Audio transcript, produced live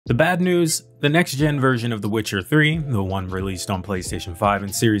The bad news, the next-gen version of The Witcher 3, the one released on PlayStation 5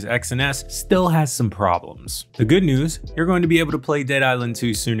 and Series X and S, still has some problems. The good news, you're going to be able to play Dead Island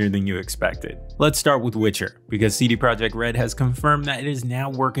 2 sooner than you expected. Let's start with Witcher, because Projekt Red has confirmed that it is now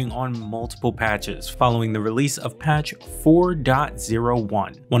working on multiple patches following the release of patch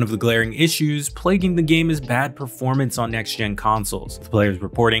 4.01. One of the glaring issues plaguing the game is bad performance on next-gen consoles, with players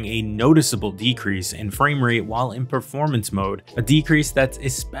reporting a noticeable decrease in frame rate while in performance mode, a decrease that's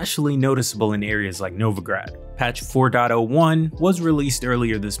especially noticeable in areas like Novigrad. Patch 4.01 was released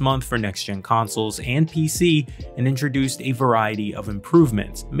earlier this month for next-gen consoles and PC and introduced a variety of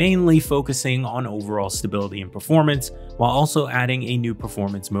improvements, mainly focusing on overall stability and performance, while also adding a new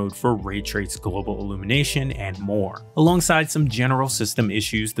performance mode for ray traced global illumination and more. Alongside some general system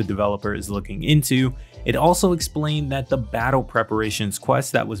issues the developer is looking into, it also explained that the battle preparations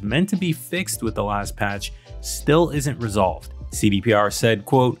quest that was meant to be fixed with the last patch still isn't resolved. CDPR said,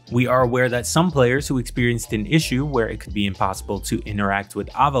 quote, "We are aware that some players who experienced an issue where it could be impossible to interact with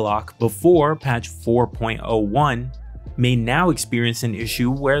Avallac'h before patch 4.01 may now experience an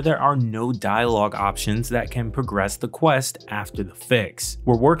issue where there are no dialogue options that can progress the quest after the fix.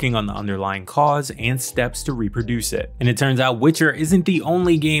 We're working on the underlying cause and steps to reproduce it." And it turns out Witcher isn't the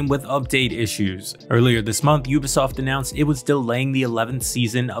only game with update issues. Earlier this month, Ubisoft announced it was delaying the 11th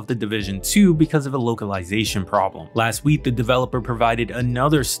season of The Division 2 because of a localization problem. Last week, the developer provided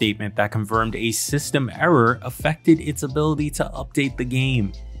another statement that confirmed a system error affected its ability to update the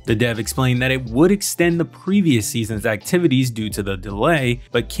game. The dev explained that it would extend the previous season's activities due to the delay,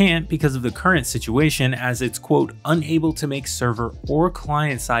 but can't because of the current situation, as it's, quote, "unable to make server or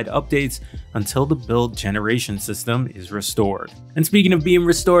client-side updates until the build generation system is restored." And speaking of being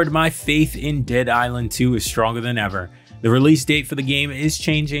restored, my faith in Dead Island 2 is stronger than ever. The release date for the game is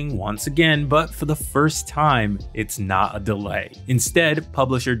changing once again, but for the first time, it's not a delay. Instead,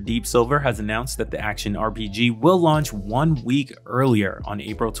 publisher Deep Silver has announced that the action RPG will launch 1 week earlier on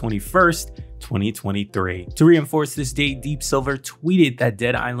April 21st, 2023. To reinforce this date, Deep Silver tweeted that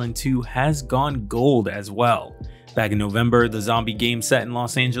Dead Island 2 has gone gold as well. Back in November, the zombie game set in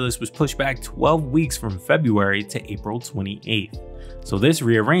Los Angeles was pushed back 12 weeks from February to April 28th. So this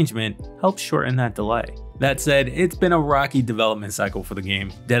rearrangement helps shorten that delay. That said, it's been a rocky development cycle for the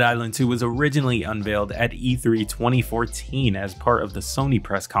game. Dead Island 2 was originally unveiled at E3 2014 as part of the Sony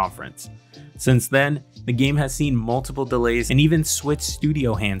press conference. Since then, the game has seen multiple delays and even switched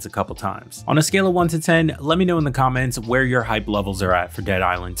studio hands a couple times. On a scale of 1 to 10, let me know in the comments where your hype levels are at for Dead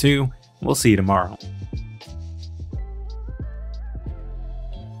Island 2. We'll see you tomorrow.